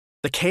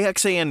The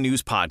KXAN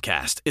News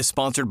Podcast is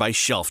sponsored by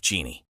Shelf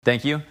Genie.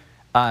 Thank you.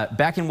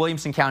 Back in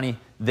Williamson County,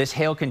 this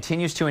hail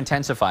continues to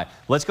intensify.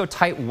 Let's go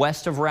tight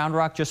west of Round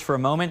Rock just for a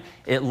moment.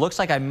 It looks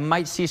like I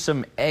might see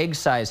some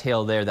egg-size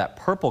hail there, that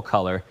purple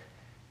color.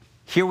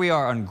 Here we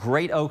are on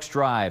Great Oaks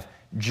Drive,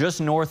 just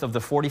north of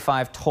the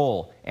 45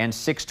 toll and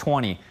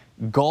 620.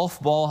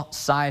 Golf ball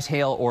size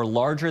hail or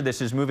larger.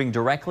 This is moving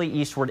directly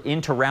eastward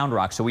into Round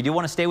Rock. So we do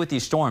want to stay with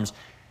these storms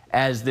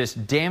as this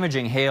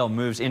damaging hail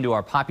moves into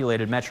our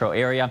populated metro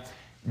area.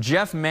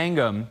 Jeff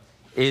Mangum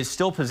is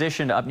still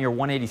positioned up near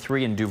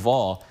 183 in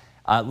Duval.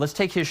 Let's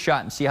take his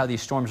shot and see how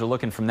these storms are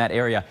looking from that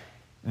area.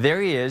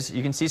 There he is.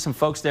 You can see some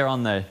folks there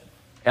on the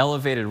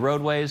elevated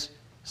roadways,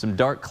 some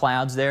dark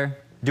clouds there.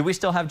 Do we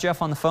still have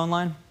Jeff on the phone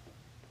line?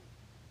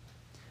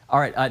 All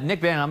right,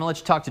 Nick Bannon, I'm going to let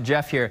you talk to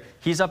Jeff here.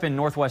 He's up in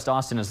northwest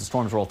Austin as the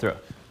storms roll through.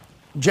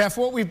 Jeff,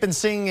 what we've been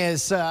seeing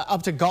is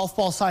up to golf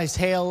ball sized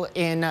hail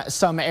in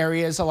some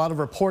areas. A lot of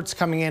reports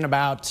coming in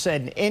about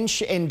an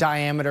inch in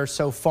diameter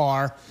so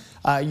far.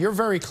 You're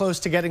very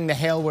close to getting the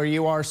hail where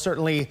you are.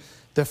 Certainly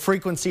the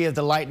frequency of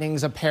the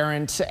lightning's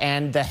apparent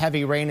and the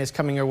heavy rain is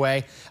coming your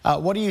way.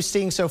 What are you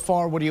seeing so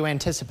far? What are you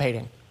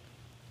anticipating?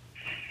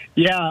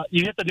 Yeah,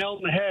 you hit the nail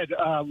on the head.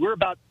 We're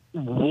about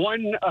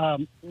 1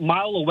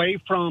 mile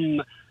away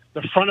from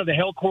the front of the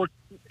hail core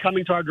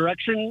coming to our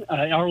direction,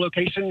 our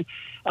location.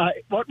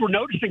 What we're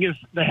noticing is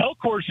the hail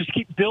cores just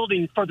keep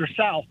building further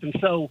south. And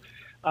so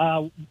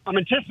I'm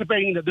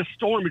anticipating that this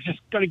storm is just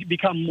going to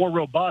become more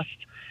robust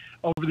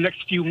over the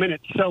next few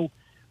minutes. So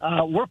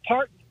we're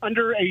parked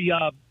under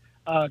a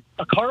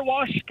car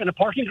wash in a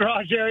parking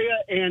garage area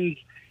and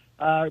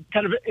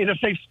kind of in a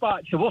safe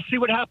spot. So we'll see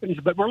what happens.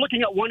 But we're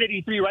looking at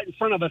 183 right in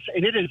front of us,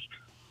 and it is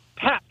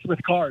packed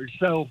with cars.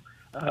 So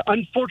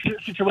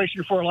unfortunate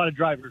situation for a lot of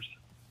drivers.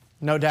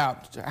 No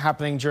doubt,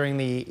 happening during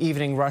the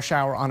evening rush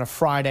hour on a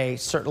Friday,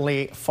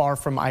 certainly far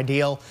from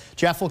ideal.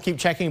 Jeff, we'll keep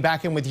checking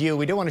back in with you.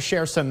 We do want to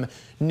share some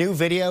new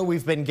video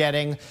we've been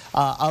getting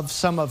of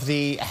some of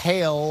the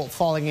hail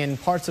falling in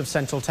parts of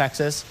central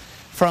Texas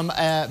from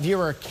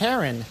viewer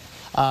Karen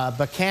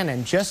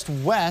Buchanan, just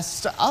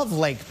west of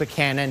Lake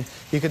Buchanan.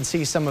 You can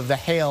see some of the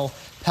hail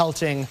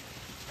pelting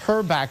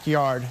her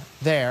backyard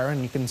there,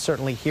 and you can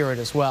certainly hear it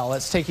as well.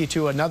 Let's take you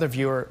to another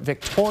viewer,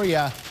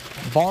 Victoria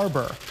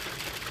Barber.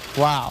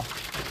 Wow.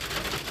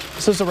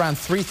 This was around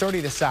 3:30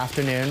 this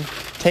afternoon,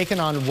 taken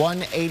on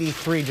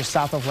 183 just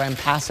south of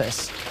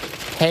Lampasas.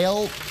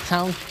 Hail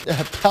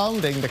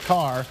pounding the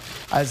car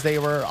as they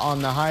were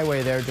on the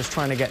highway there just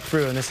trying to get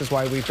through. And this is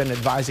why we've been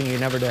advising you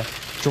never to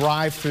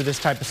drive through this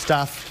type of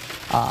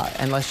stuff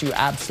unless you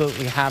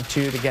absolutely have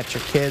to get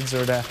your kids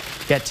or to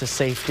get to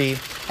safety.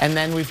 And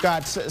then we've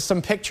got some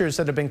pictures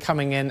that have been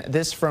coming in.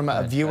 This from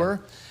a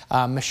viewer,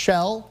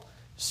 Michelle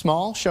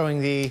Small,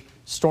 showing the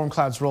storm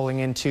clouds rolling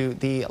into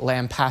the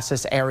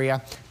Lampasas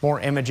area. More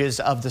images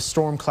of the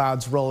storm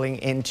clouds rolling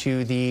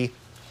into the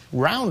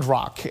Round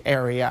Rock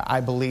area, I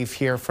believe,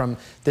 here from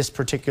this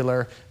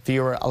particular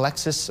viewer,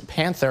 Alexis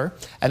Panther.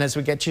 And as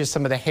we get you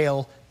some of the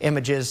hail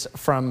images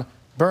from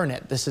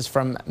Burnett, this is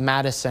from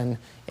Madison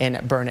in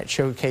Burnett,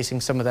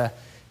 showcasing some of the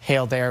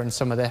hail there and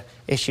some of the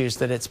issues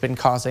that it's been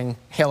causing.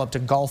 Hail up to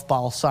golf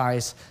ball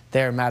size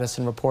there,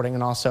 Madison reporting,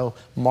 and also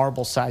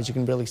marble size. You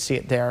can really see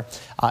it there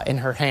in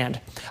her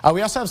hand.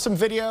 We also have some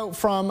video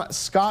from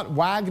Scott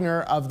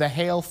Wagner of the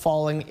hail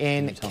falling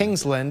in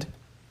Kingsland.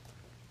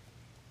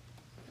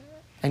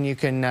 And you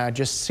can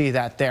just see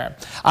that there.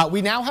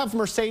 We now have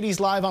Mercedes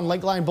live on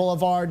Lakeline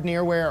Boulevard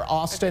near where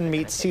Austin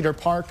meets Cedar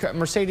Park.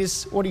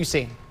 Mercedes, what are you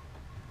seeing?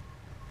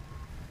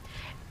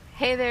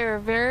 Hey there,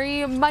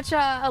 very much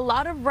a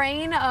lot of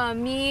rain.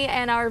 Me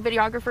and our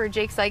videographer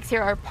Jake Sykes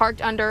here are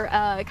parked under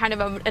kind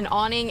of an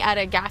awning at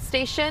a gas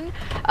station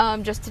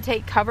just to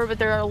take cover, but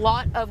there are a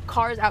lot of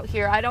cars out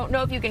here. I don't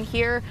know if you can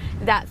hear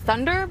that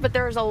thunder, but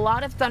there's a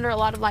lot of thunder, a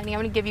lot of lightning.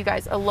 I'm gonna give you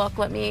guys a look.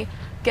 Let me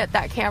get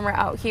that camera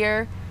out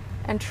here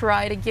and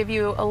try to give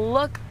you a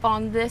look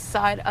on this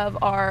side of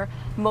our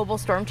mobile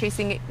storm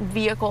chasing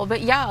vehicle.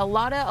 But yeah, a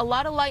lot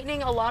of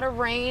lightning, a lot of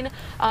rain,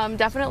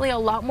 definitely a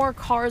lot more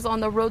cars on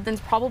the road than's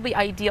probably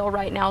ideal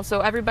right now.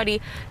 So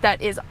everybody that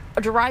is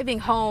driving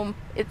home,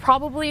 it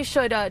probably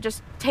should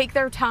just take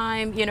their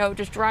time, you know,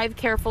 just drive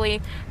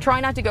carefully.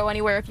 Try not to go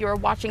anywhere if you are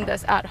watching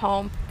this at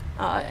home.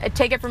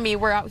 Take it from me,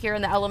 we're out here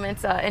in the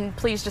elements, and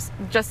please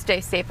just stay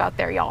safe out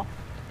there, y'all.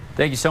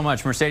 Thank you so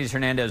much. Mercedes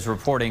Hernandez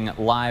reporting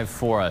live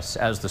for us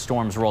as the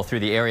storms roll through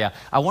the area.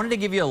 I wanted to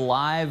give you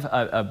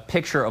a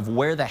picture of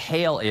where the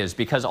hail is,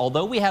 because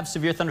although we have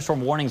severe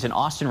thunderstorm warnings in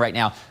Austin right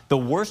now, the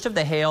worst of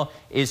the hail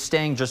is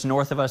staying just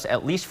north of us,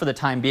 at least for the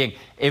time being.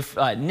 If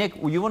Nick,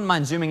 you wouldn't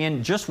mind zooming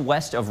in just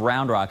west of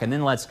Round Rock, and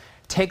then let's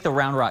take the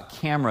Round Rock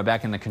camera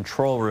back in the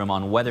control room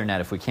on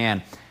WeatherNet if we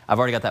can. I've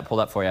already got that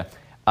pulled up for you.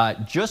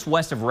 Just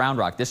west of Round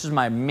Rock, this is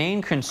my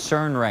main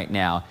concern right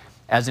now,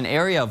 as an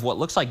area of what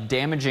looks like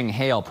damaging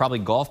hail, probably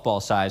golf ball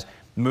size,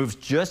 moves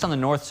just on the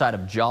north side of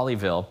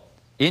Jollyville,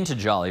 into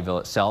Jollyville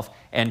itself,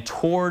 and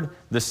toward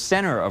the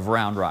center of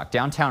Round Rock,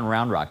 downtown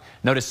Round Rock.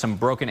 Notice some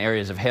broken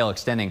areas of hail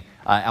extending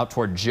out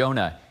toward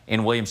Jonah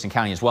in Williamson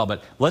County as well.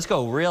 But let's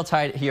go real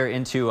tight here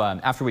into,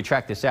 after we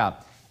track this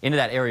out, into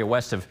that area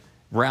west of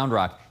Round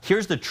Rock.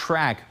 Here's the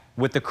track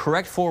with the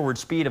correct forward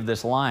speed of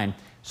this line.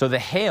 So the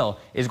hail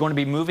is going to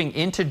be moving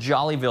into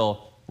Jollyville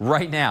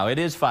right now. It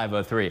is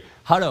 5:03.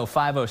 Hutto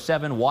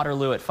 5:07,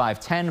 Waterloo at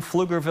 5:10,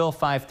 Pflugerville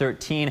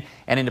 5:13,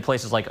 and into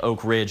places like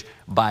Oak Ridge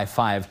by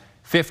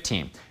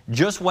 5:15.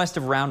 Just west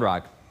of Round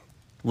Rock,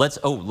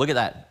 oh, look at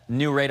that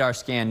new radar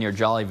scan near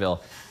Jollyville.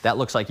 That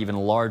looks like even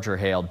larger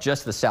hail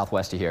just to the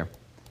southwest of here.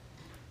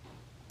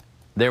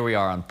 There we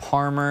are on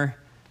Palmer.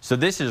 So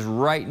this is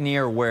right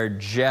near where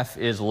Jeff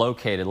is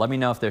located. Let me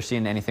know if they're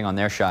seeing anything on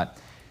their shot.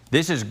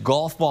 This is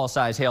golf ball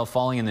size hail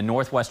falling in the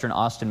northwestern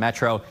Austin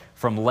metro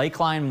from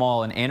Lakeline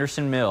Mall and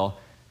Anderson Mill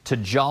to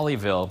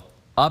Jollyville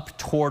up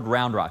toward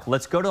Round Rock.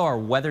 Let's go to our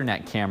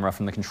WeatherNet camera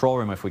from the control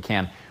room if we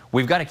can.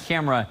 We've got a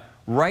camera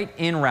right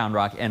in Round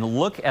Rock, and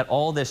look at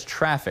all this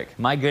traffic.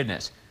 My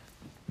goodness.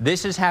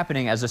 This is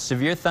happening as a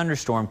severe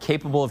thunderstorm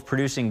capable of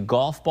producing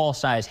golf ball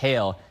size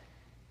hail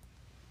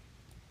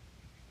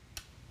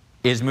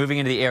is moving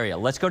into the area.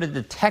 Let's go to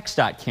the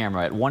TxDOT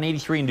camera at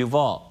 183 in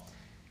Duval.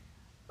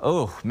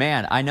 Oh,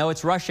 man, I know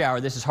it's rush hour.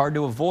 This is hard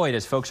to avoid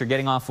as folks are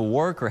getting off of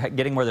work or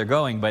getting where they're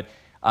going, but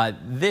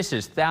this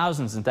is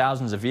thousands and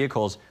thousands of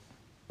vehicles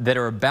that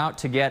are about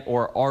to get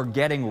or are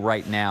getting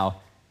right now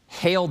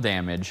hail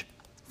damage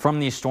from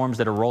these storms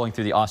that are rolling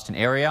through the Austin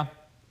area.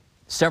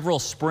 Several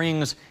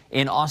springs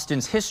in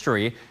Austin's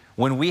history,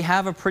 when we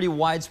have a pretty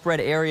widespread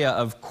area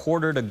of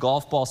quarter to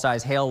golf ball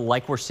size hail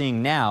like we're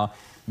seeing now,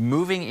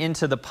 moving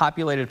into the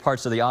populated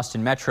parts of the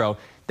Austin metro,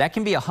 that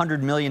can be a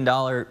 $100 million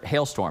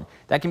hailstorm.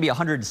 That can be a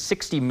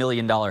 $160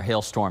 million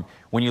hailstorm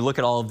when you look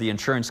at all of the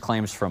insurance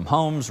claims from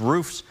homes,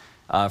 roofs,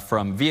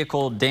 from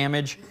vehicle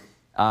damage.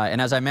 And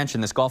as I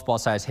mentioned, this golf ball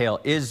size hail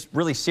is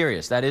really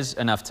serious. That is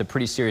enough to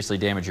pretty seriously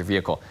damage your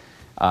vehicle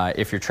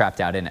if you're trapped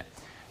out in it.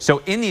 So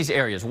in these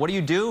areas, what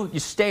do? You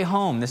stay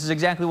home. This is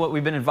exactly what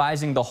we've been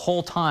advising the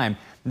whole time.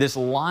 This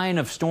line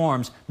of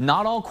storms,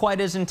 not all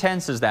quite as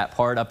intense as that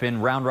part up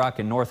in Round Rock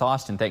and North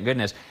Austin, thank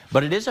goodness,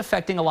 but it is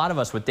affecting a lot of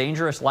us with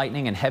dangerous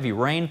lightning and heavy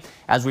rain.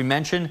 As we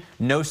mentioned,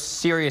 no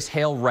serious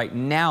hail right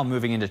now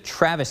moving into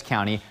Travis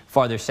County,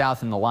 farther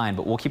south in the line,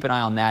 but we'll keep an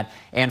eye on that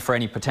and for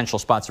any potential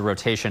spots of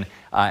rotation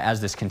as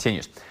this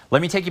continues.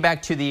 Let me take you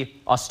back to the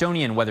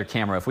Austonian weather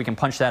camera, if we can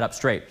punch that up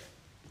straight.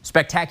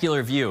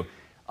 Spectacular view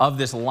of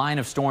this line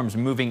of storms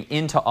moving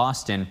into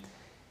Austin.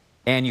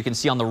 And you can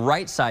see on the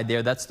right side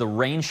there, that's the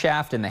rain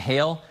shaft and the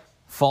hail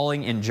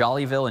falling in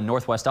Jollyville in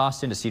northwest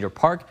Austin to Cedar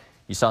Park.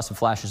 You saw some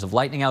flashes of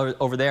lightning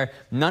over there.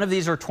 None of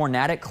these are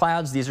tornadic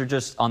clouds. These are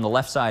just on the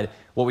left side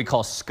what we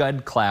call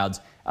scud clouds.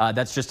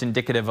 That's just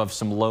indicative of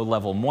some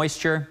low-level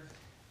moisture.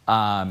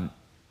 Not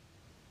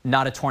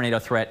a tornado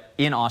threat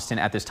in Austin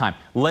at this time.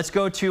 Let's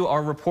go to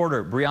our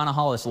reporter, Brianna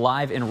Hollis,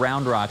 live in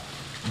Round Rock.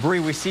 Bree,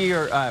 we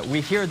hear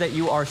that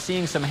you are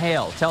seeing some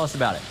hail. Tell us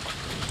about it.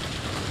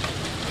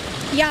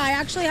 Yeah, I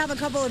actually have a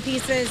couple of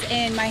pieces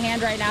in my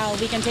hand right now.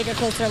 We can take a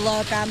closer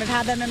look. I've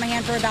had them in my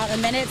hand for about a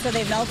minute, so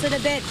they've melted a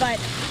bit, but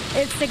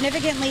it's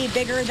significantly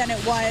bigger than it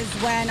was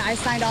when I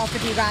signed off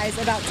with you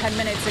guys about 10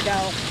 minutes ago.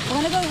 I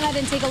want to go ahead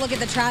and take a look at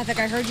the traffic.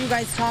 I heard you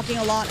guys talking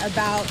a lot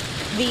about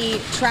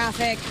the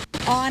traffic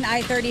on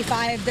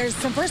I-35. There's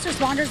some first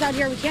responders out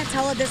here. We can't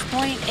tell at this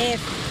point if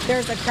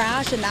there's a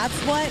crash, and that's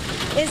what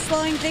is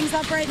slowing things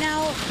up right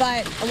now.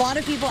 But a lot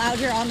of people out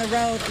here on the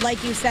road,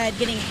 like you said,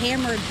 getting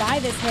hammered by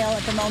this hail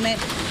at the moment.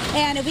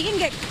 And if we can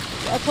get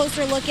a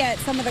closer look at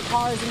some of the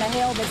cars and the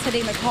hail that's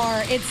hitting the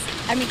car,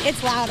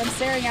 it's loud. I'm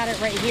staring at it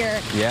right here.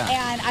 Yeah.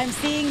 And I'm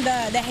seeing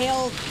the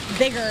hail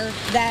bigger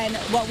than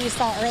what we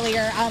saw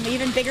earlier,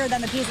 even bigger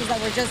than the pieces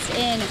that were just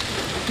in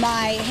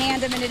my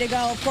hand a minute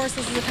ago. Of course,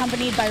 this is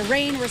accompanied by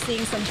rain. We're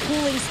seeing some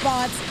cooling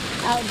spots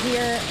out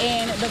here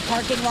in the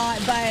parking lot.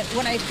 But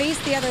when I face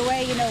the other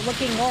way,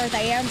 looking north,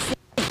 I am seeing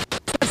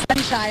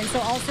sunshine, so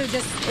also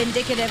just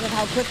indicative of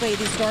how quickly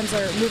these storms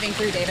are moving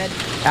through, David.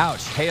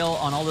 Ouch. Hail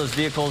on all those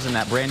vehicles in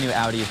that brand new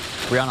Audi.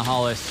 Brianna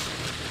Hollis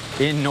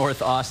in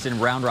North Austin,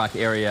 Round Rock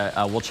area.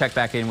 We'll check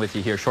back in with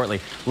you here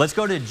shortly. Let's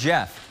go to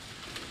Jeff,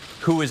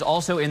 who is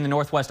also in the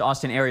northwest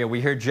Austin area.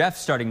 We hear Jeff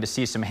starting to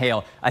see some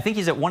hail. I think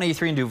he's at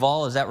 183 in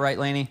Duval. Is that right,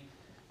 Lainey?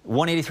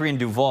 183 in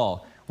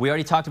Duval. We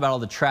already talked about all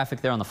the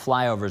traffic there on the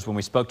flyovers when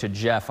we spoke to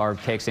Jeff, our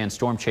KXAN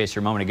storm chaser,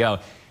 a moment ago.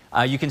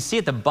 You can see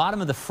at the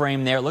bottom of the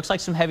frame there, it looks like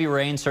some heavy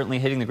rain certainly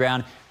hitting the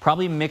ground,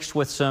 probably mixed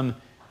with some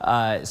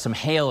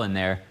hail in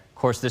there. Of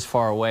course, this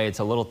far away, it's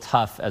a little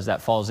tough as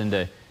that falls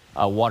into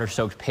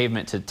water-soaked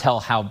pavement to tell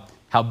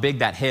how big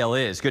that hail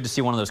is. Good to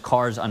see one of those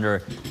cars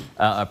under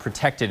a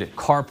protected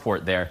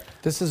carport there.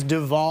 This is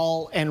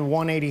Duval and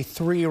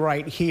 183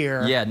 right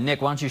here. Yeah,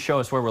 Nick, why don't you show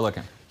us where we're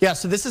looking? Yeah,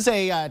 so this is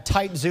a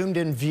tight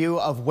zoomed-in view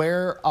of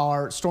where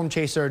our storm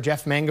chaser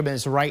Jeff Mangum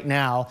is right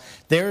now.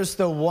 There's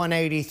the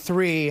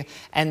 183,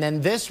 and then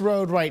this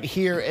road right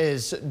here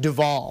is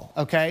Duval,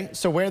 okay?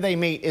 So where they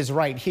meet is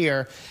right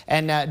here.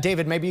 And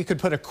David, maybe you could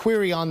put a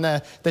query on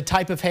the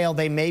type of hail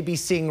they may be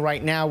seeing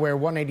right now where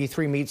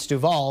 183 meets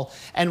Duval.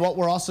 And what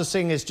we're also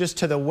seeing is just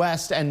to the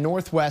west and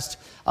northwest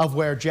of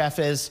where Jeff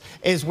is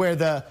where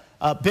the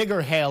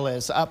bigger hail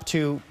is, up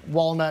to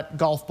walnut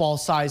golf ball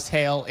sized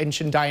hail,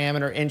 inch in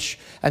diameter, 1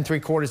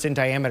 3/4 inch in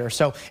diameter.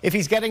 So if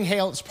he's getting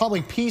hail, it's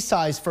probably pea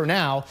size for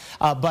now,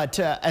 but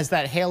as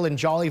that hail in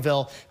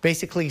Jollyville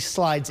basically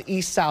slides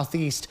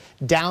east-southeast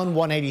down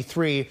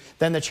 183,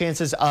 then the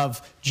chances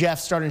of Jeff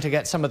starting to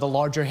get some of the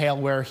larger hail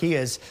where he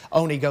is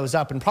only goes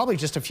up, and probably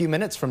just a few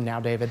minutes from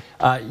now, David.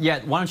 Yeah,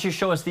 why don't you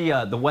show us the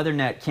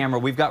WeatherNet camera?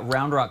 We've got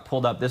Round Rock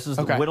pulled up. This is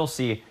the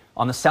Whittlesea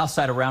on the south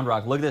side of Round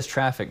Rock. Look at this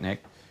traffic,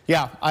 Nick.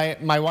 Yeah,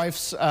 my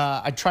wife's,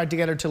 I tried to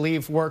get her to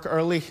leave work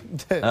early.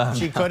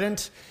 She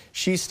couldn't.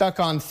 She's stuck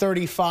on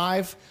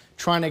 35,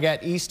 trying to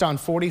get east on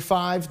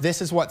 45.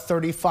 This is what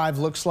 35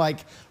 looks like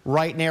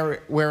right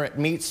near where it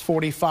meets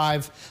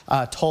 45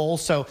 toll,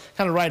 so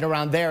kind of right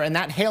around there. And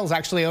that hail is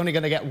actually only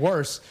going to get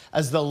worse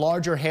as the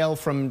larger hail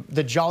from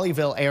the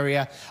Jollyville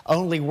area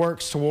only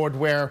works toward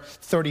where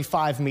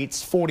 35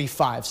 meets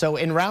 45. So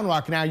in Round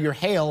Rock now, your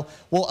hail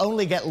will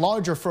only get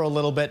larger for a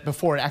little bit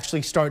before it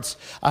actually starts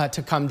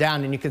to come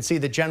down. And you can see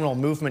the general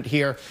movement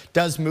here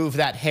does move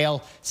that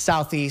hail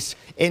southeast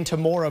into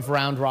more of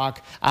Round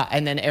Rock,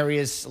 and then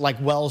areas like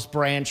Wells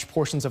Branch,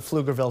 portions of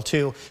Pflugerville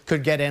too,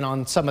 could get in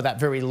on some of that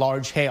very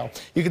large hail.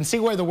 You can see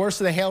where the worst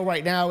of the hail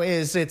right now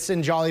is. It's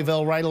in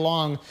Jollyville, right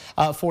along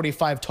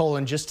 45 toll,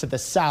 and just to the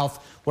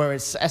south, where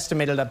it's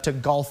estimated up to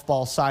golf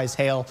ball size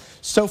hail.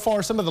 So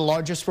far, some of the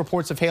largest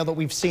reports of hail that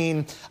we've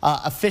seen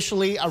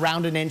officially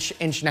around 1 inch, 1.5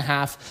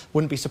 inches.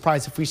 Wouldn't be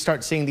surprised if we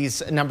start seeing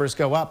these numbers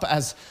go up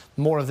as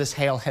more of this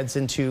hail heads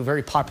into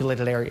very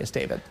populated areas,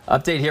 David.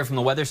 Update here from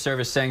the Weather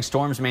Service saying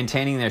storms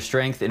maintaining their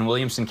strength in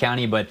Williamson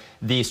County, but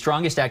the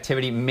strongest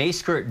activity may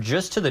skirt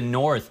just to the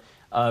north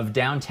of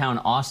downtown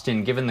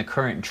Austin, given the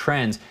current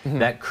trends.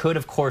 That could,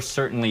 of course,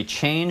 certainly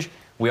change.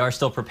 We are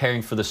still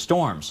preparing for the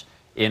storms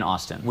in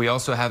Austin. We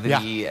also have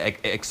the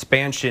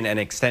expansion and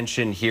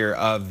extension here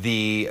of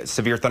the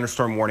severe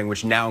thunderstorm warning,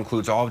 which now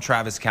includes all of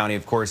Travis County,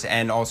 of course,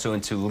 and also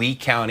into Lee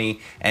County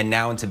and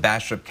now into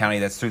Bastrop County.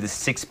 That's through the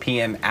 6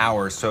 p.m.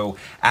 hour. So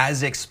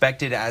as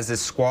expected, as the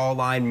squall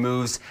line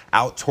moves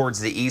out towards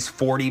the east,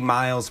 40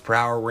 miles per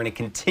hour, we're going to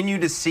continue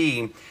to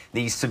see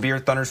these severe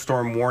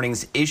thunderstorm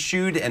warnings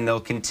issued, and they'll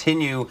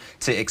continue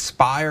to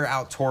expire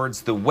out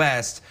towards the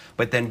west,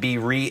 but then be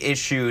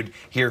reissued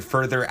here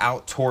further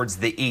out towards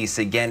the east.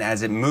 Again,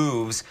 as it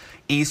moves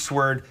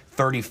eastward,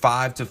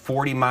 35 to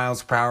 40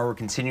 miles per hour. We're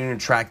continuing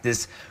to track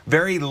this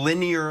very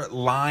linear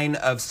line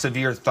of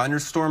severe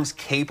thunderstorms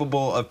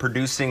capable of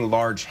producing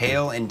large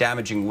hail and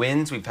damaging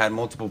winds. We've had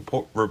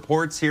multiple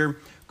reports here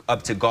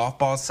up to golf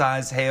ball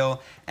size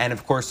hail, and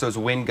of course those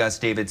wind gusts,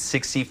 David,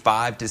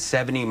 65 to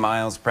 70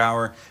 miles per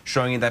hour,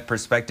 showing you that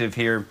perspective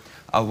here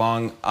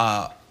along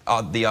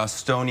the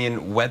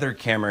Austonian weather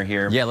camera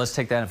here. Yeah, let's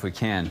take that if we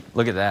can.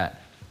 Look at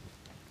that.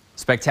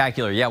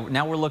 Spectacular. Yeah,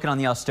 now we're looking on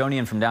the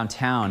Austonian from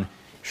downtown,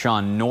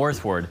 Sean,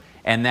 northward,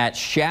 and that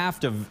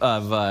shaft of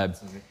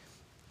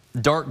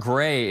dark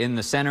gray in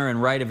the center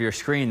and right of your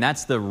screen,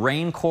 that's the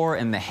rain core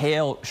and the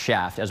hail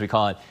shaft, as we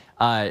call it.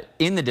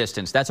 In the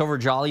distance, that's over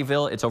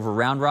Jollyville, it's over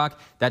Round Rock.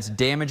 That's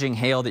damaging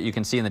hail that you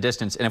can see in the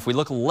distance. And if we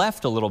look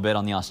left a little bit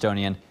on the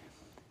Austonian,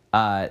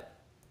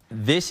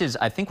 this is,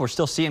 I think we're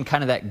still seeing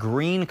kind of that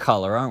green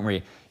color, aren't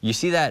we? You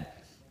see that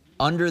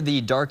under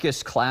the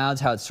darkest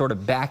clouds, how it's sort of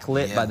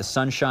backlit by the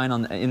sunshine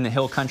in the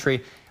hill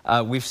country.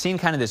 We've seen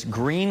kind of this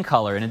green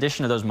color in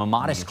addition to those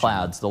mammatus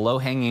clouds, the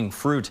low-hanging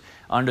fruit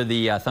under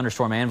the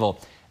thunderstorm anvil.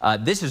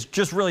 This is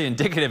just really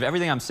indicative.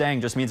 Everything I'm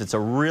saying just means it's a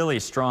really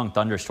strong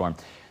thunderstorm.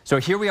 So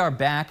here we are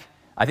back.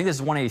 I think this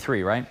is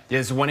 183, right?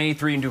 Yes,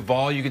 183 in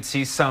Duval. You could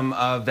see some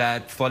of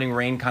that flooding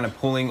rain kind of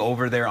pulling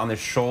over there on the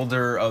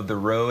shoulder of the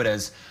road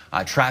as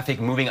traffic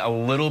moving a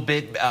little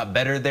bit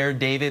better there,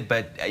 David,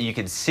 but you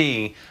can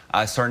see,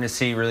 starting to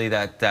see really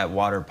that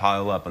water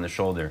pile up on the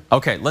shoulder.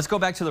 Okay, let's go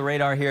back to the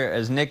radar here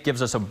as Nick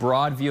gives us a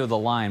broad view of the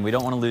line. We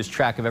don't want to lose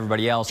track of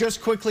everybody else.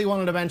 Just quickly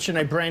wanted to mention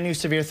a brand new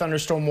severe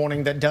thunderstorm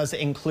warning that does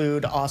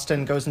include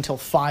Austin, goes until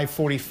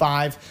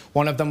 5:45.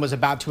 One of them was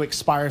about to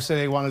expire, so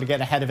they wanted to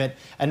get ahead of it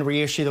and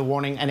reissue the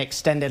warning and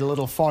extend it a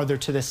little farther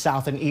to the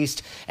south and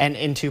east and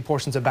into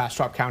portions of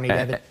Bastrop County,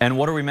 David. And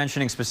what are we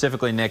mentioning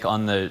specifically, Nick,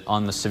 on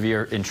the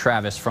severe in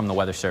Travis from the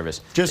Weather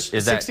Service? Just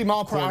is 60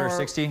 mile per hour.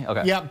 60?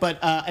 Okay. Yeah, but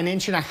 1.5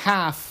 inches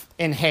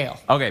in hail.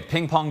 Okay,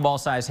 ping pong ball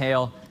size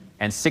hail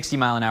and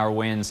 60-mile-an-hour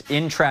winds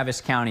in Travis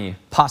County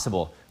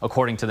possible,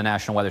 according to the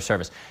National Weather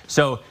Service.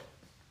 So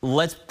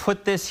let's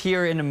put this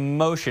here into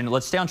motion.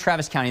 Let's stay on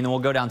Travis County, and then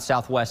we'll go down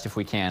southwest if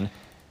we can,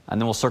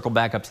 and then we'll circle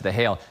back up to the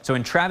hail. So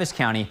in Travis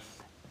County,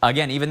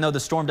 again, even though the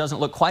storm doesn't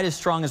look quite as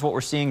strong as what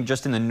we're seeing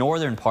just in the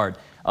northern part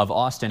of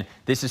Austin.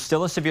 This is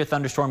still a severe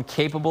thunderstorm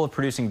capable of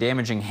producing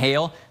damaging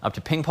hail up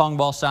to ping pong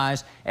ball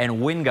size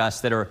and wind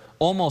gusts that are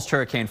almost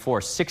hurricane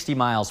force, 60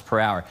 miles per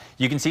hour.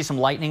 You can see some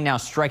lightning now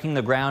striking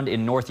the ground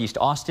in northeast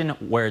Austin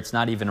where it's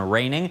not even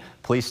raining.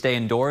 Please stay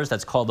indoors.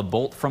 That's called a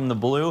bolt from the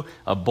blue,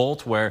 a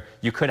bolt where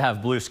you could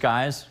have blue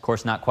skies. Of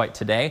course, not quite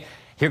today.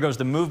 Here goes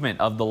the movement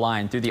of the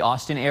line through the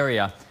Austin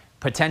area.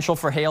 Potential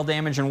for hail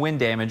damage and wind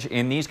damage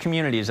in these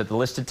communities at the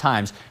listed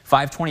times.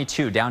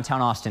 5:22 downtown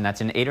Austin,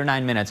 that's in 8 or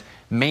 9 minutes.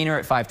 Manor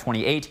at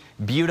 5:28,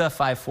 Buda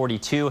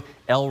 5:42,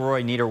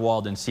 Elroy,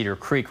 Niederwald, and Cedar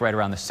Creek right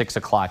around the 6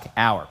 o'clock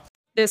hour.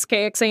 This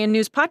KXAN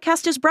News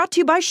podcast is brought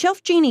to you by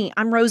Shelf Genie.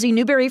 I'm Rosie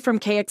Newberry from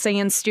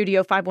KXAN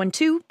Studio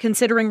 512.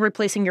 Considering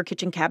replacing your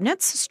kitchen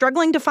cabinets?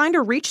 Struggling to find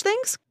or reach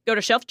things? Go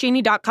to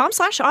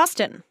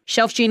shelfgenie.com/Austin.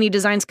 Shelf Genie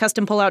designs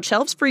custom pull-out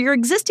shelves for your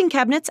existing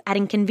cabinets,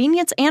 adding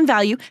convenience and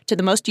value to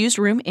the most used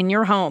room in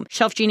your home.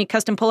 Shelf Genie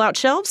custom pull-out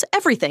shelves,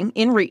 everything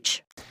in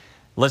reach.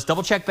 Let's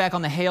double check back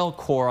on the hail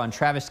core on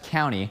Travis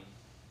County.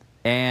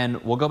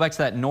 And we'll go back to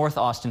that North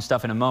Austin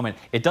stuff in a moment.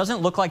 It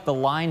doesn't look like the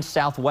line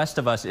southwest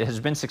of us has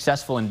been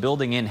successful in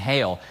building in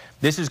hail.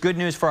 This is good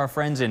news for our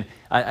friends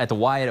at the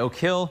Y at Oak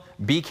Hill,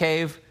 Bee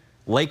Cave,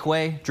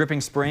 Lakeway,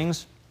 Dripping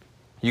Springs.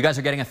 You guys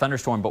are getting a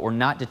thunderstorm, but we're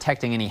not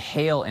detecting any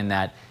hail in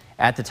that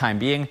at the time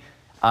being.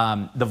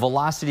 The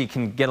velocity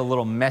can get a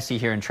little messy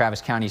here in Travis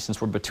County since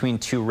we're between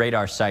two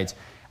radar sites.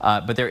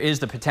 But there is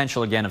the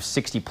potential, again, of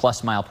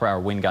 60+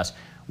 mile-per-hour wind gusts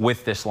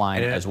with this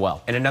line as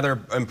well. And another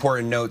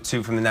important note,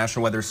 too, from the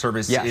National Weather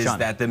Service is Sean,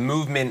 that the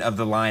movement of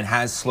the line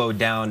has slowed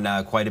down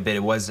quite a bit.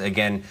 It was,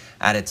 again,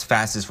 at its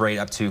fastest rate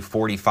up to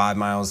 45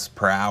 miles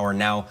per hour,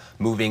 now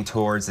moving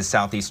towards the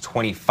southeast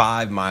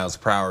 25 miles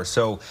per hour.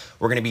 So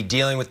we're going to be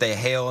dealing with the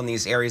hail in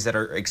these areas that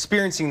are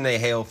experiencing the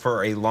hail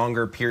for a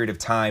longer period of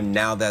time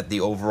now that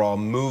the overall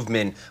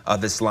movement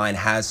of this line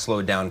has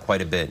slowed down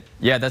quite a bit.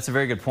 Yeah, that's a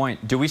very good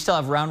point. Do we still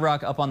have Round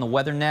Rock up on the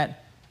weather net?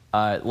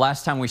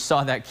 Last time we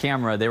saw that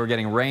camera, they were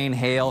getting rain,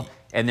 hail,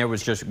 and there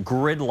was just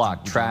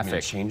gridlock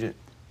traffic. Change it?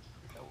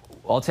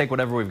 I'll take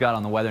whatever we've got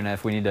on the weather net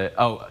if we need to.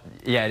 Oh,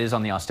 yeah, it is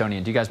on the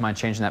Austonian. Do you guys mind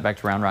changing that back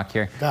to Round Rock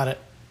here? Got it.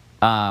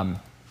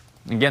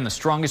 Again, the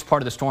strongest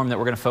part of the storm that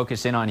we're going to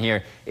focus in on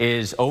here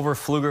is over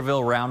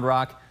Pflugerville, Round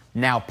Rock,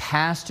 now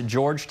past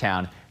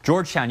Georgetown.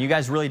 Georgetown, you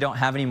guys really don't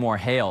have any more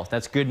hail.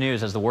 That's good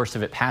news as the worst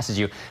of it passes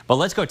you. But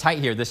let's go tight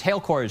here. This hail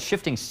core is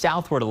shifting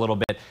southward a little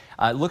bit.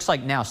 It looks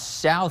like now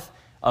south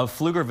of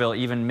Pflugerville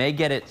even may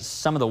get it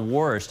some of the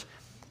worst.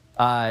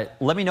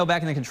 Let me know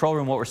back in the control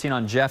room what we're seeing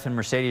on Jeff and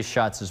Mercedes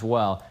shots as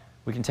well.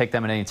 We can take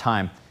them at any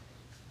time.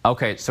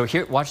 Okay, so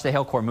here, watch the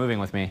hail core moving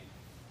with me.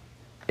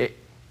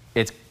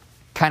 It's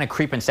kind of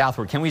creeping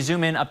southward. Can we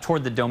zoom in up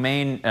toward the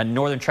domain,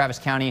 northern Travis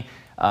County,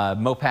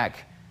 Mopac,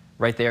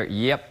 right there?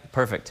 Yep,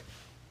 perfect.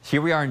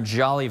 Here we are in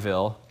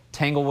Jollyville,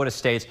 Tanglewood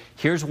Estates.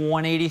 Here's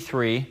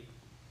 183.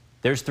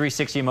 There's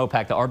 360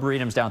 Mopac. The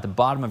Arboretum's down at the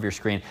bottom of your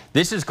screen.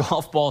 This is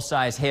golf ball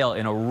size hail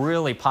in a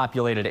really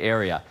populated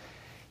area.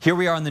 Here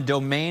we are in the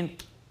domain.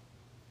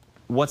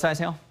 What size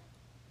hail?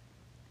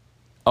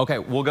 Okay,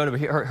 we'll go to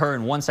her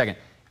in 1 second.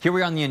 Here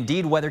we are on the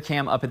Indeed weather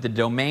cam up at the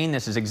domain.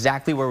 This is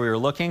exactly where we were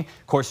looking.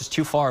 Of course, it's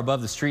too far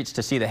above the streets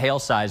to see the hail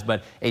size,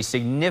 but a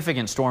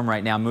significant storm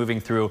right now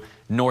moving through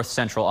north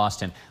central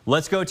Austin.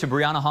 Let's go to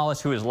Brianna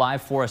Hollis, who is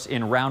live for us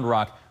in Round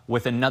Rock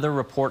with another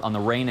report on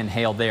the rain and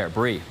hail there.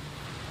 Bree.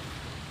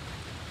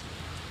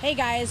 Hey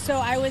guys, so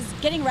I was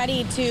getting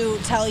ready to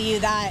tell you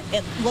that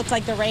it looked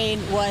like the rain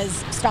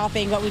was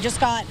stopping, but we just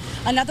got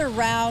another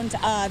round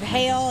of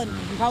hail, and you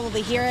can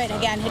probably hear it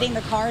again hitting the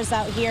cars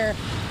out here.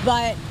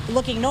 But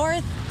looking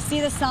north,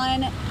 see the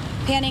sun,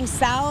 panning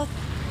south,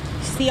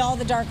 see all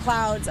the dark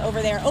clouds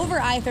over there over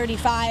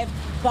I-35.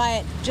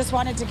 But just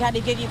wanted to kind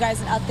of give you guys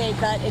an update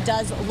that it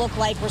does look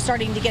like we're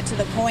starting to get to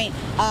the point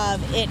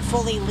of it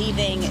fully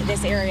leaving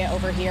this area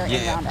over here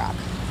in Round Rock.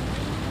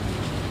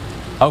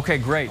 Okay,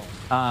 great.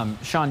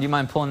 Sean, do you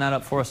mind pulling that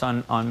up for us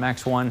on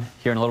Max 1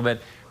 here in a little bit?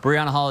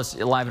 Brianna Hollis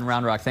live in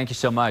Round Rock. Thank you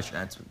so much.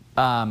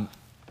 We're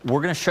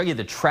going to show you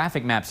the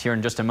traffic maps here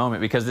in just a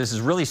moment because this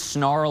is really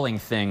snarling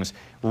things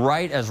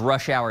right as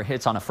rush hour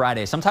hits on a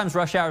Friday. Sometimes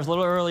rush hour is a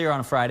little earlier on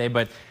a Friday,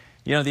 but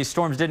you know, these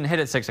storms didn't hit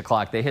at 6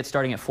 o'clock. They hit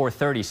starting at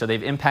 4:30, so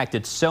they've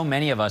impacted so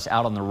many of us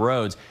out on the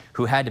roads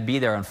who had to be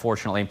there,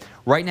 unfortunately.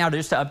 Right now,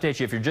 just to update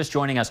you, if you're just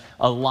joining us,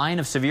 a line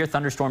of severe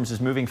thunderstorms is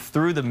moving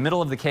through the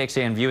middle of the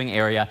KXAN viewing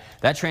area.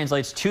 That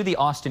translates to the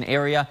Austin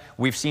area.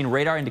 We've seen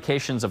radar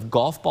indications of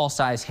golf ball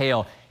size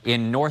hail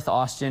in North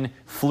Austin,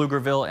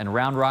 Pflugerville, and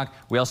Round Rock.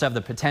 We also have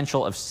the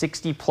potential of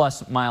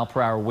 60+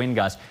 mile-per-hour wind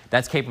gusts.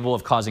 That's capable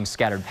of causing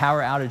scattered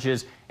power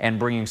outages and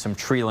bringing some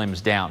tree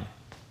limbs down.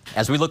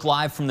 As we look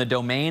live from the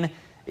domain,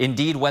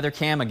 Indeed weather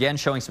cam again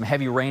showing some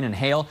heavy rain and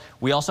hail.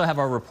 We also have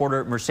our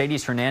reporter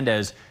Mercedes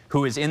Hernandez,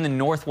 who is in the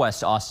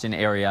northwest Austin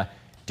area.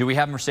 Do we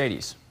have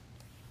Mercedes?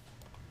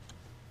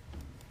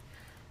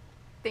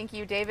 Thank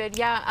you, David.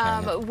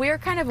 Yeah, we're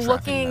kind of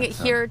looking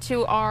here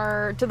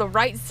to the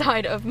right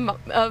side of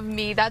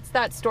me. That's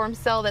that storm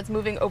cell that's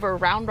moving over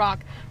Round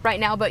Rock right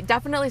now, but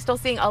definitely still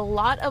seeing a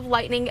lot of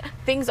lightning.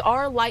 Things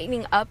are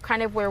lightening up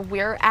kind of where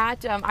we're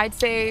at. I'd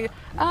say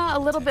a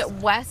little bit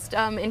west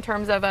in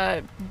terms of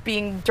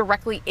being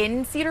directly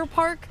in Cedar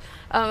Park.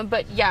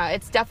 But yeah,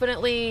 it's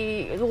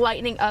definitely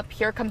lightening up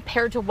here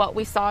compared to what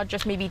we saw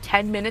just maybe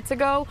 10 minutes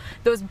ago.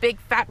 Those big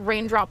fat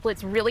rain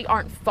droplets really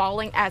aren't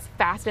falling as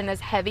fast and as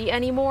heavy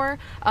anymore.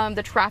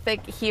 The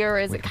traffic here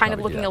is kind of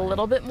looking a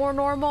little bit more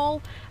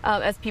normal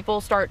as people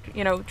start,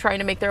 trying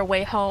to make their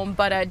way home.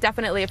 But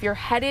definitely, if you're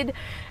headed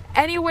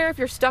anywhere, if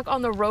you're stuck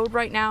on the road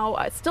right now,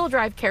 still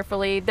drive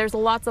carefully. There's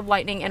lots of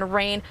lightning and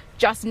rain,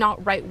 just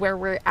not right where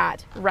we're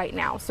at right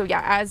now. So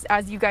yeah,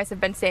 as you guys have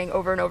been saying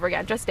over and over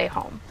again, just stay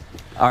home.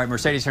 All right,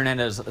 Mercedes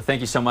Hernandez,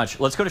 thank you so much.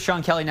 Let's go to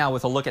Sean Kelly now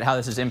with a look at how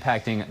this is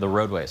impacting the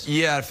roadways.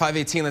 Yeah, at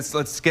 518,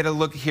 let's get a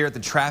look here at the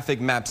traffic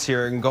maps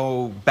here and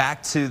go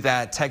back to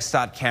that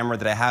TxDOT camera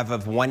that I have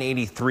of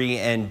 183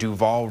 and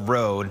Duval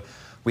Road.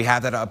 We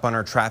have that up on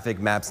our traffic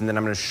maps, and then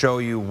I'm going to show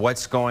you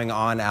what's going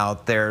on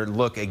out there.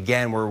 Look,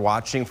 again, we're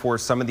watching for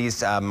some of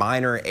these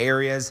minor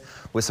areas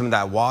with some of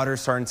that water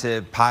starting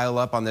to pile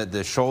up on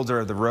the shoulder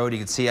of the road. You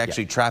can see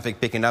actually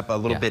traffic picking up a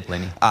little bit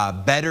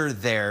better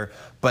there.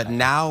 But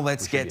now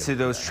let's get to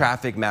those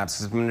traffic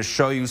maps. I'm going to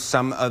show you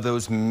some of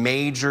those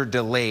major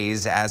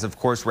delays as, of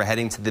course, we're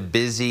heading to the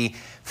busy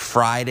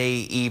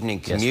Friday evening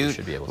commute.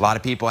 A lot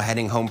of people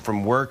heading home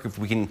from work. If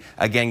we can,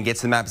 again, get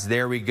to the maps,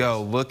 there we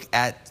go. Look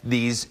at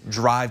these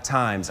drive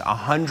times,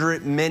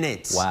 100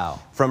 minutes. Wow.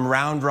 From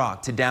Round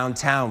Rock to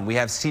downtown. We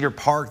have Cedar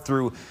Park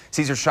through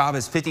Cesar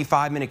Chavez,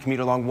 55-minute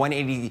commute along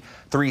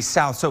 183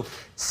 South. So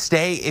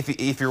stay,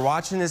 if you're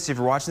watching this,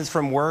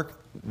 from work,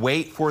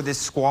 wait for this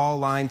squall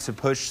line to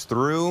push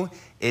through.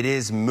 It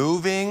is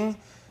moving.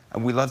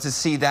 And we love to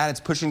see that.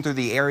 It's pushing through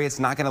the area. It's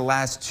not going to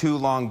last too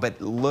long,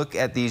 but look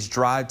at these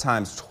drive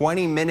times.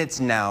 20 minutes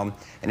now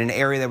in an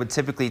area that would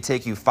typically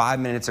take you 5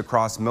 minutes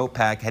across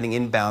Mopac, heading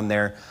inbound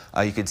there.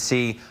 You could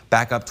see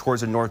back up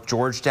towards the North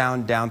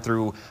Georgetown, down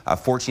through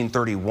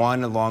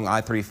 1431 along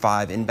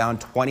I-35.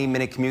 Inbound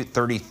 20-minute commute,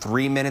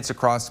 33 minutes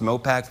across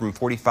Mopac from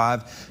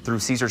 45 through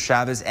Cesar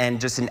Chavez, and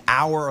just an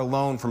hour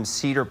alone from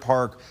Cedar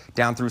Park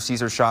down through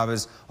Cesar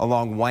Chavez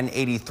along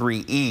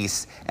 183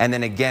 East. And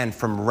then again,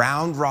 from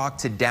Round Rock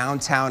to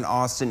downtown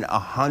Austin,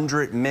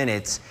 100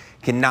 minutes.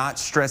 Cannot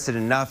stress it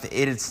enough.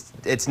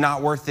 It's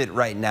not worth it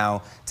right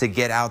now to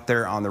get out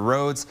there on the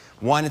roads.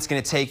 One, it's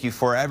going to take you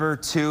forever.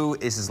 Two,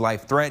 this is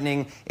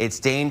life-threatening. It's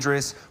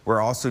dangerous.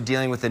 We're also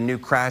dealing with a new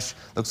crash.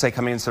 Looks like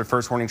coming into the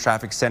First Warning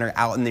Traffic Center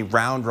out in the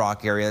Round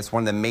Rock area. That's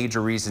one of the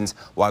major reasons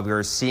why we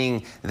are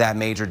seeing that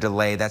major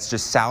delay. That's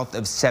just south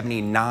of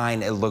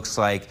 79, it looks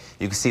like.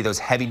 You can see those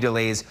heavy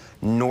delays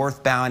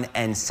northbound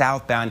and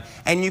southbound,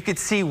 and you could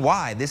see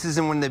why. This is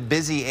in one of the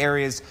busy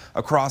areas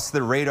across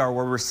the radar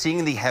where we're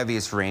seeing the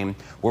heaviest rain,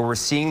 where we're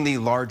seeing the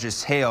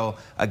largest hail,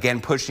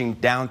 again pushing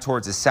down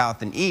towards the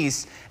south and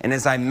east. And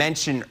as I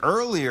mentioned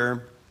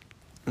earlier,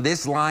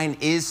 this line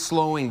is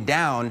slowing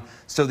down,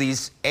 so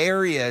these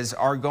areas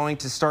are going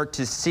to start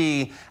to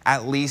see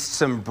at least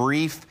some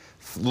brief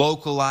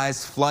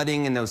localized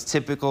flooding in those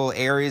typical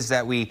areas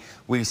that we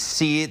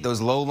see it,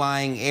 those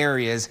low-lying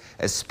areas,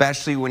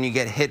 especially when you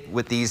get hit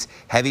with these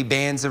heavy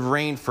bands of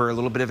rain for a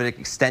little bit of an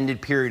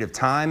extended period of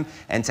time.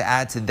 And to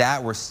add to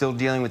that, we're still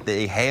dealing with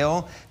the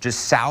hail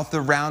just south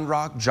of Round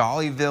Rock,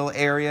 Jollyville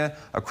area,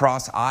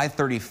 across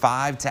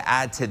I-35. To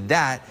add to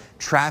that,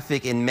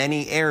 traffic in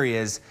many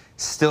areas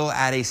still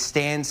at a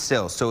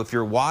standstill. So if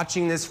you're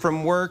watching this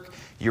from work,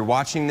 you're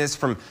watching this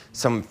from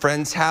some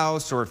friend's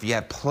house, or if you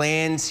have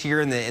plans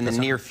here in the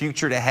near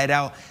future to head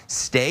out,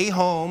 stay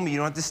home. You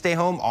don't have to stay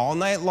home all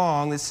night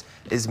long. This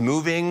is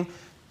moving,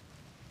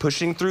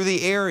 pushing through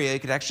the area. You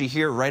could actually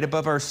hear it right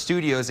above our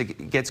studio as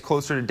it gets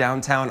closer to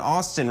downtown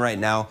Austin right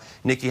now.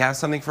 Nick, you have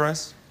something for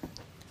us?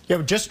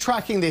 Yeah, just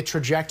tracking the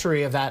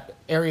trajectory of that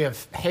area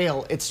of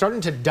hail, it's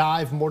starting to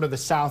dive more to the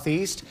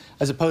southeast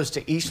as opposed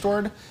to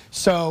eastward.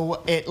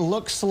 So it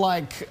looks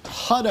like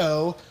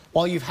Hutto,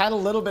 while you've had a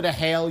little bit of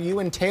hail, you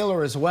and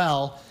Taylor as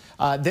well,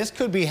 this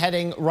could be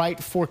heading right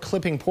for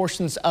clipping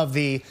portions of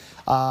the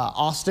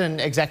Austin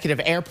Executive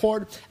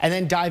Airport and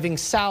then diving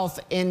south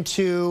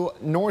into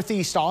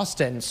northeast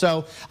Austin.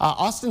 So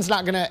Austin's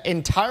not going to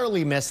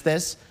entirely miss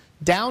this.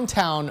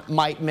 Downtown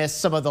might miss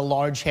some of the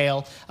large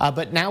hail,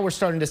 but now we're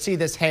starting to see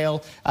this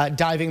hail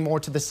diving more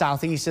to the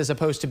southeast as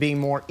opposed to being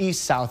more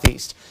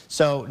east-southeast.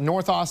 So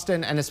North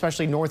Austin and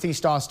especially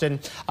northeast Austin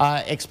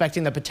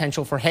expecting the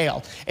potential for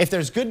hail. If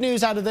there's good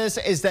news out of this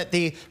is that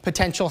the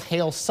potential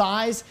hail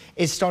size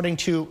is starting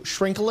to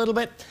shrink a little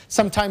bit.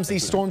 Sometimes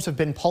these storms have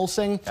been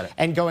pulsing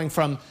and going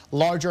from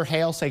larger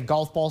hail, say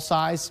golf ball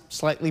size,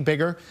 slightly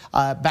bigger,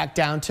 back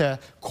down to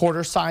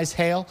quarter-size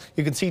hail.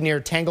 You can see near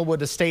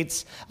Tanglewood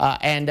Estates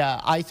and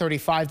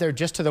I-35 there,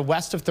 just to the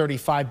west of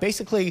 35.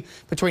 Basically,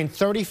 between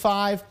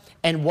 35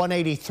 and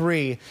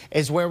 183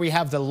 is where we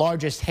have the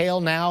largest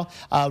hail now,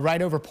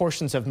 right over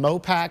portions of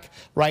Mopac,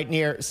 right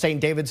near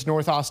St. David's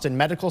North Austin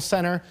Medical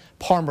Center,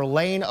 Palmer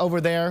Lane over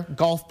there,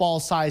 golf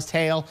ball-sized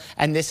hail,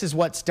 and this is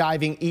what's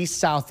diving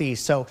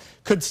east-southeast. So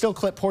could still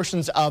clip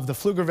portions of the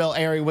Pflugerville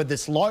area with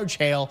this large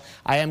hail.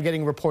 I am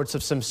getting reports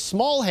of some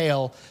small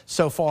hail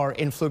so far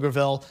in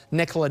Pflugerville,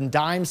 nickel and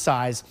dime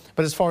size.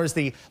 But as far as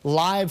the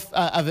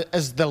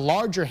as the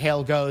larger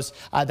hail goes,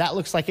 that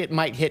looks like it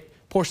might hit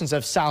portions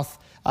of south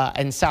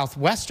and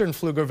southwestern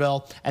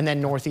Pflugerville and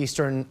then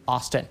northeastern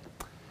Austin.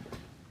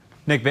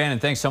 Nick Bannon,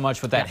 thanks so much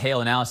for that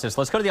hail analysis.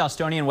 Let's go to the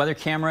Austonian weather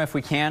camera if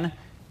we can,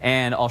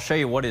 and I'll show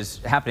you what is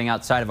happening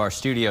outside of our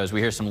studios.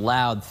 We hear some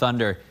loud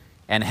thunder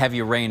and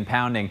heavy rain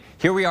pounding.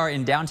 Here we are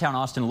in downtown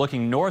Austin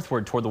looking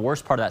northward toward the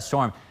worst part of that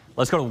storm.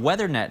 Let's go to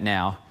WeatherNet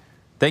now.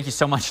 Thank you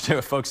so much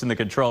to folks in the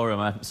control room.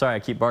 I'm sorry I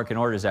keep barking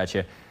orders at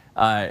you.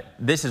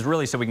 This is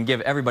really so we can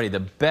give everybody the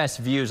best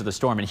views of the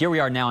storm. And here we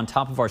are now on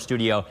top of our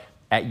studio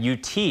at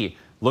UT,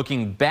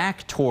 looking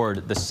back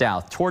toward the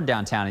south, toward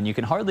downtown. And you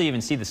can hardly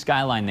even see the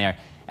skyline there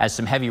as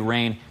some heavy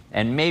rain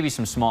and maybe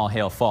some small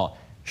hail fall.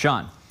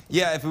 Sean.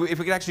 Yeah, if we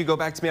could actually go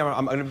back to me,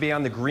 I'm going to be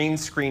on the green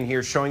screen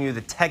here showing you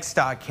the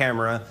TechStock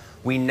camera.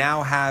 We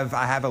now have,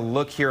 I have a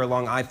look here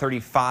along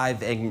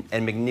I-35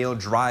 and McNeil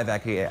Drive. I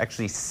can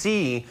actually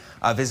see,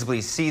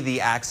 visibly see the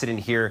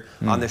accident here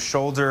on the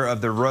shoulder of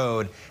the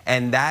road.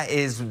 And that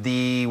is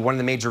one of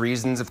the major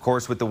reasons, of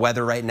course, with the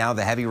weather right now,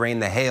 the heavy rain,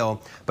 the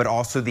hail, but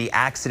also the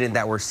accident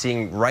that we're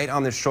seeing right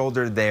on the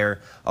shoulder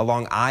there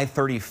along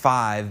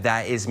I-35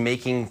 that is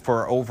making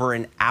for over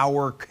an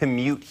hour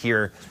commute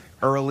here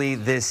early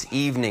this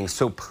evening.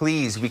 So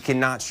please, we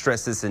cannot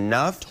stress this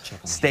enough.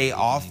 Stay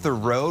off the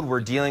road.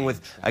 We're dealing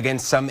with, again,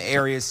 some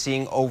areas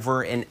seeing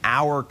over an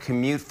hour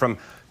commute from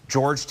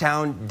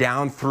Georgetown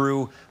down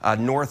through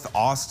North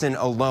Austin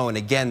alone.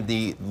 Again,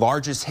 the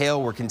largest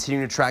hail we're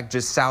continuing to track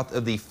just south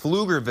of the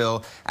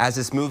Pflugerville as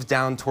this moves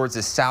down towards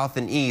the south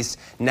and east,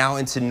 now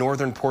into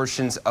northern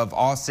portions of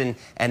Austin,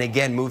 and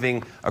again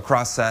moving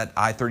across that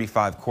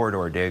I-35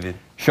 corridor, David.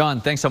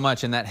 Sean, thanks so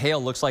much. And that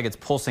hail looks like it's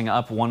pulsing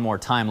up one more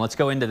time. Let's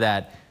go into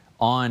that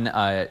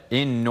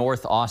in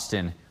North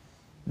Austin.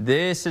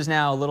 This is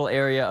now a little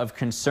area of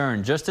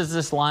concern. Just as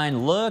this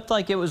line looked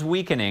like it was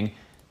weakening,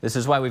 this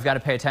is why we've got to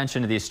pay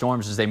attention to these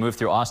storms as they move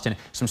through Austin.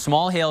 Some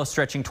small hail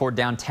stretching toward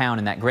downtown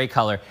in that gray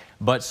color,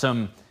 but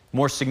some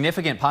more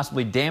significant,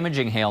 possibly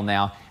damaging hail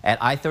now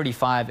at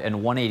I-35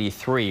 and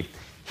 183.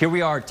 Here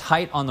we are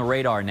tight on the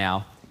radar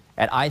now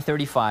at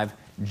I-35,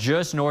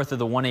 just north of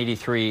the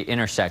 183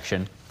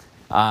 intersection.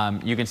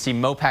 You can see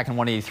Mopac and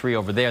 183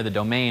 over there, the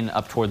domain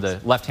up toward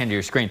the left hand of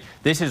your screen.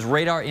 This is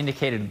radar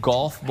indicated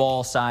golf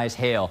ball size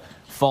hail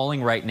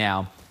falling right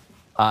now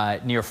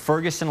near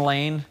Ferguson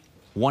Lane,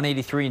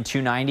 183 and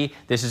 290.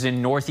 This is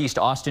in northeast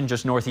Austin,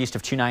 just northeast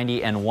of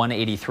 290 and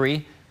 183,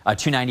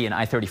 290 and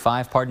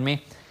I-35, pardon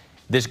me.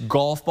 This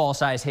golf ball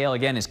size hail,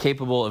 again, is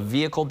capable of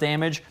vehicle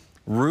damage,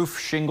 roof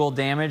shingle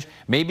damage,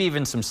 maybe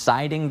even some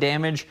siding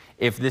damage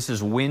if this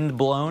is wind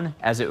blown,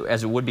 as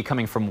it would be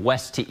coming from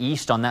west to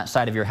east on that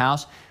side of your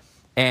house.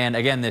 And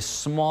again, this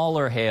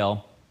smaller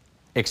hail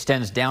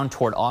extends down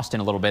toward Austin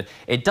a little bit.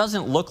 It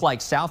doesn't look like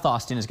South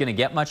Austin is going to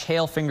get much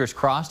hail, fingers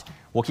crossed.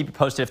 We'll keep you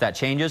posted if that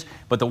changes.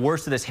 But the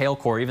worst of this hail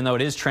core, even though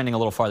it is trending a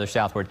little farther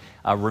southward,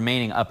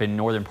 remaining up in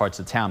northern parts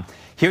of town.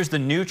 Here's the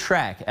new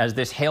track as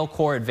this hail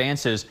core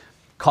advances,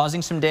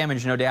 causing some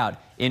damage, no doubt,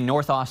 in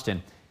North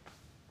Austin.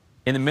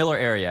 In the Miller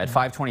area at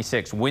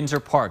 526, Windsor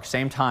Park,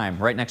 same time,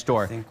 right next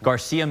door.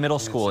 Garcia Middle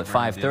School at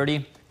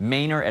 530,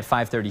 Manor at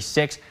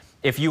 536.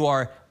 If you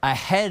are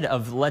ahead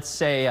of, let's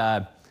say,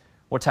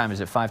 what time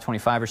is it,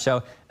 525 or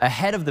so?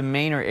 Ahead of the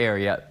Manor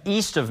area,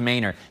 east of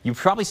Manor, you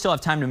probably still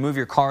have time to move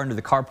your car into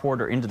the carport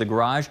or into the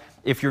garage.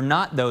 If you're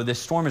not, though, this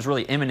storm is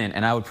really imminent,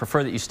 and I would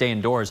prefer that you stay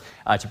indoors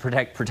to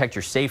protect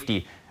your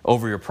safety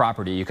over your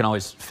property. You can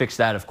always fix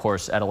that, of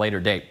course, at a later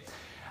date.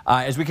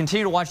 As we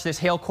continue to watch this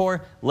hail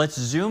core, let's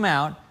zoom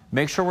out.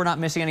 Make sure we're not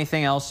missing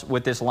anything else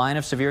with this line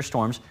of severe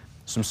storms.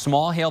 Some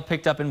small hail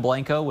picked up in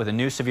Blanco with a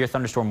new severe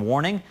thunderstorm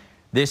warning.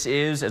 This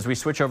is, as we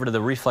switch over to the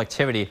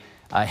reflectivity,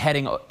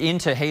 heading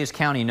into Hayes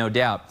County, no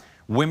doubt.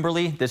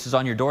 Wimberley, this is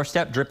on your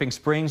doorstep. Dripping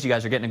Springs, you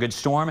guys are getting a good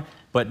storm,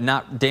 but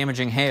not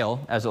damaging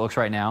hail as it looks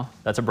right now.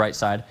 That's a bright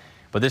side.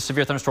 But this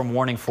severe thunderstorm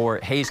warning for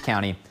Hayes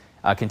County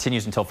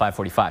continues until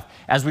 5:45.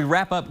 As we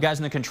wrap up, guys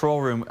in the control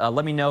room,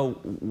 let me know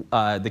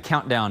the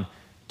countdown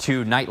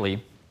to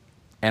nightly,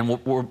 and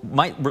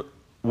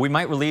we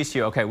might release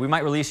you. Okay, we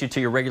might release you to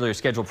your regular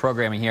scheduled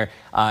programming here,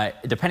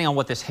 depending on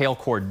what this hail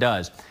core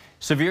does.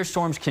 Severe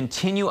storms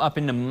continue up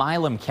into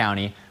Milam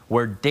County,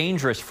 where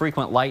dangerous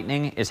frequent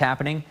lightning is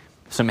happening.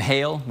 Some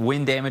hail,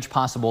 wind damage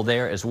possible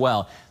there as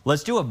well.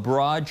 Let's do a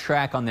broad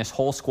track on this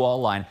whole squall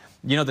line.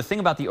 You know, the thing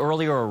about the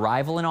earlier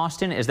arrival in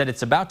Austin is that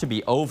it's about to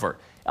be over.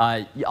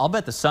 I'll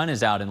bet the sun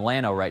is out in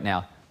Llano right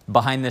now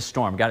behind this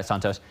storm. Got it,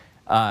 Santos.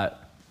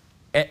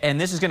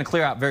 And this is going to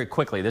clear out very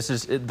quickly.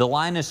 The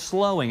line is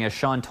slowing, as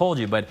Sean told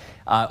you, but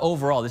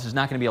overall, this is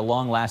not going to be a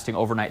long-lasting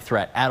overnight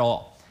threat at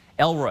all.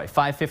 Elroy,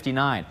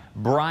 559.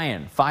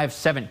 Bryan,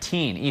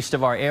 517, east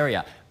of our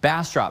area.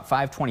 Bastrop,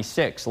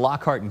 526.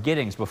 Lockhart and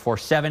Giddings before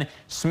 7.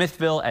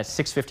 Smithville at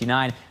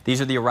 6:59.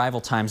 These are the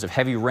arrival times of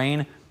heavy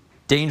rain,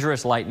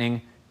 dangerous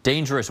lightning,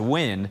 dangerous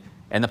wind,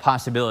 and the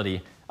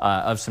possibility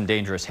of some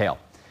dangerous hail.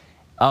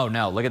 Oh,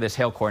 no, look at this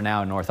hail core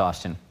now in North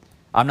Austin.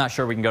 I'm not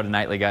sure we can go to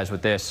nightly, guys,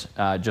 with this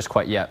just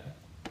quite yet.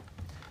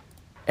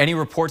 Any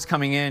reports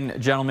coming in,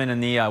 gentlemen,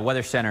 in the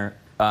Weather Center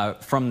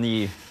from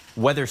the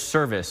Weather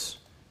Service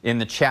in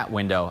the chat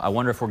window? I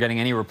wonder if we're getting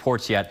any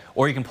reports yet.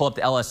 Or you can pull up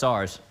the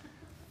LSRs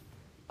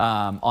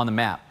on the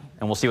map,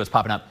 and we'll see what's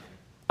popping up.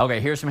 Okay,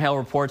 here's some hail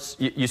reports.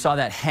 You saw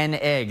that hen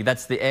egg.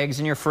 That's the eggs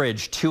in your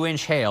fridge.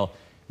 2-inch hail,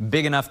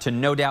 big enough to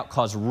no doubt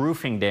cause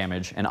roofing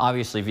damage and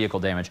obviously vehicle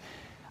damage.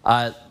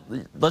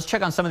 Let's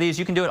check on some of these.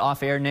 You can do it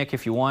off air, Nick,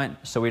 if you want,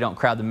 so we don't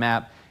crowd the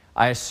map.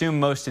 I assume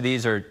most of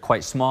these are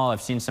quite small.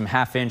 I've seen some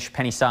half-inch,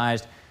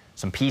 penny-sized,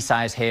 some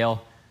pea-sized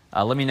hail.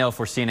 Let me know if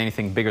we're seeing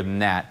anything bigger than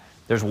that.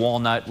 There's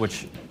walnut,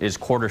 which is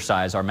quarter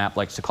size. Our map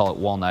likes to call it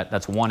walnut.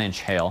 That's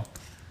 1-inch hail.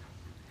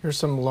 Here's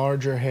some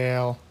larger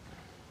hail.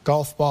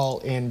 Golf ball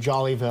in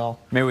Jollyville.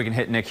 Maybe we can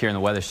hit Nick here in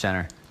the Weather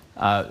Center.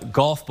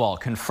 Golf ball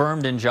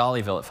confirmed in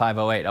Jollyville at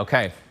 5:08.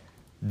 Okay.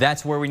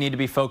 That's where we need to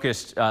be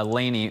focused,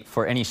 Laney,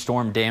 for any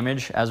storm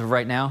damage as of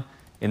right now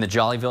in the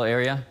Jollyville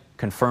area.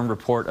 Confirmed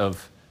report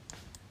of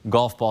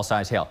golf ball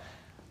size hail.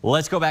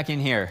 Let's go back in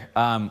here.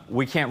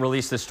 We can't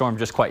release this storm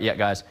just quite yet,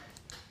 guys.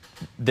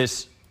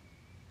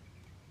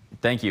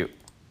 Thank you.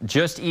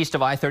 Just east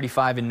of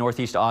I-35 in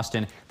northeast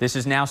Austin, this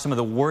is now some of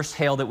the worst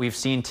hail that we've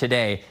seen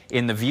today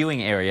in the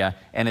viewing area,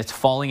 and it's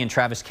falling in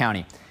Travis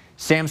County.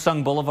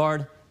 Samsung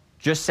Boulevard,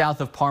 just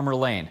south of Palmer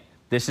Lane.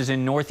 This is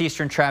in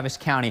northeastern Travis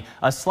County,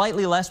 a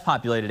slightly less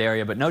populated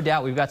area, but no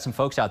doubt we've got some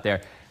folks out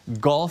there.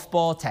 Golf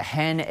ball to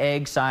hen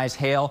egg size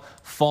hail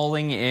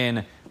falling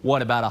in,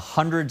 what, about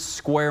 100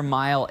 square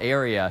mile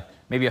area,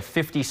 maybe a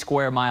 50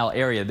 square mile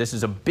area. This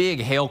is a big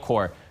hail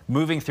core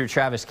moving through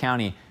Travis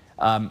County,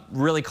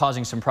 really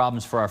causing some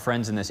problems for our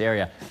friends in this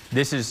area.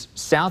 This is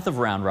south of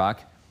Round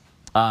Rock.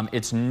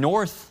 It's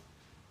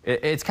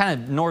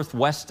kind of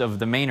northwest of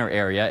the Manor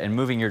area and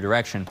moving your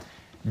direction.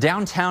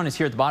 Downtown is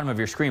here at the bottom of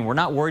your screen. We're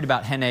not worried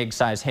about hen egg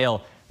size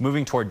hail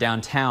moving toward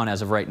downtown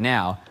as of right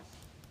now.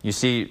 You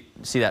see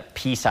that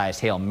pea-sized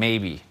hail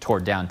maybe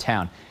toward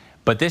downtown.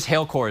 But this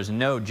hail core is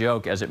no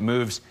joke as it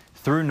moves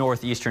through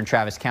northeastern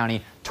Travis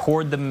County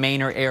toward the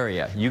Manor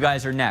area. You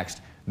guys are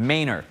next.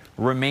 Manor,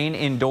 remain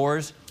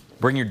indoors.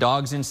 Bring your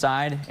dogs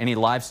inside. Any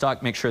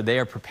livestock, make sure they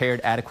are prepared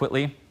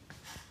adequately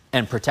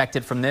and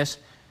protected from this.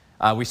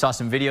 We saw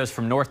some videos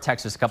from North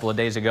Texas a couple of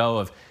days ago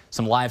of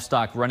some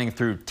livestock running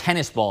through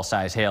tennis ball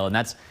size hail, and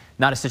that's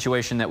not a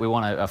situation that we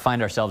want to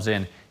find ourselves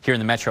in here in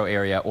the metro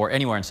area or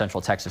anywhere in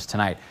central Texas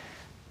tonight.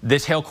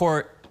 This hail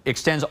core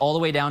extends all the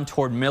way down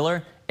toward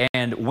Miller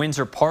and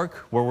Windsor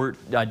Park, where we're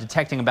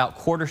detecting about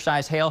quarter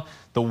size hail.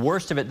 The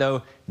worst of it,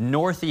 though,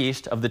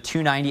 northeast of the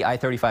 290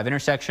 I-35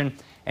 intersection.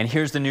 And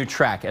here's the new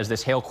track as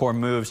this hail core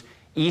moves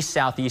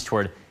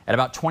east-southeastward at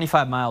about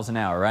 25 miles an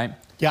hour, right?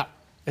 Yeah,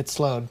 it's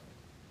slowed.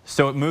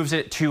 So it moves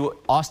it to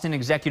Austin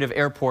Executive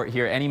Airport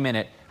here any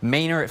minute.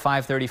 Manor at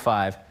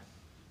 5:35,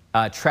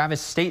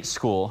 Travis State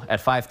School at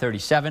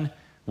 5:37,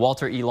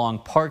 Walter E. Long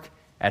Park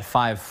at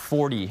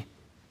 5:40,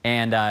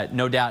 and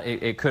no doubt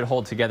it could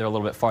hold together a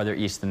little bit farther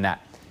east than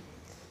that.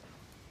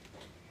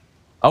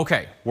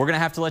 Okay, we're going to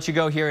have to let you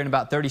go here in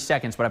about 30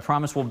 seconds, but I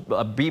promise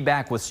we'll be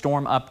back with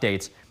storm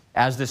updates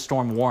as this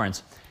storm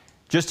warrants.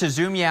 Just to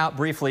zoom you out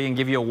briefly and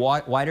give you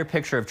a wider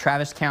picture of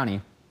Travis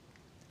County,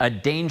 a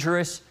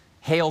dangerous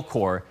hail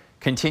core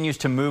continues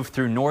to move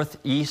through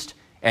northeast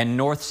and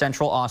north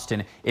central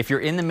Austin. If you're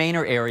in the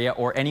Manor area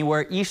or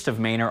anywhere east of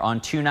Manor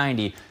on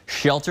 290,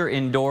 shelter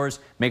indoors.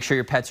 Make sure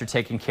your pets are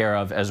taken care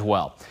of as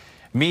well.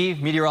 Me,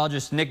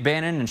 meteorologist Nick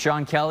Bannon, and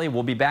Sean Kelly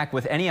will be back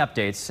with any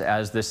updates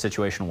as this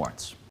situation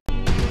warrants.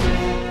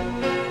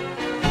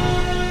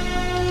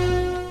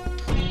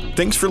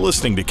 Thanks for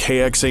listening to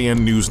KXAN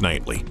News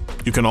Nightly.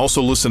 You can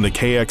also listen to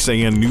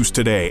KXAN News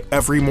Today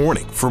every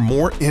morning for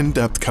more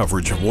in-depth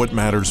coverage of what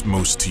matters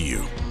most to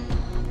you.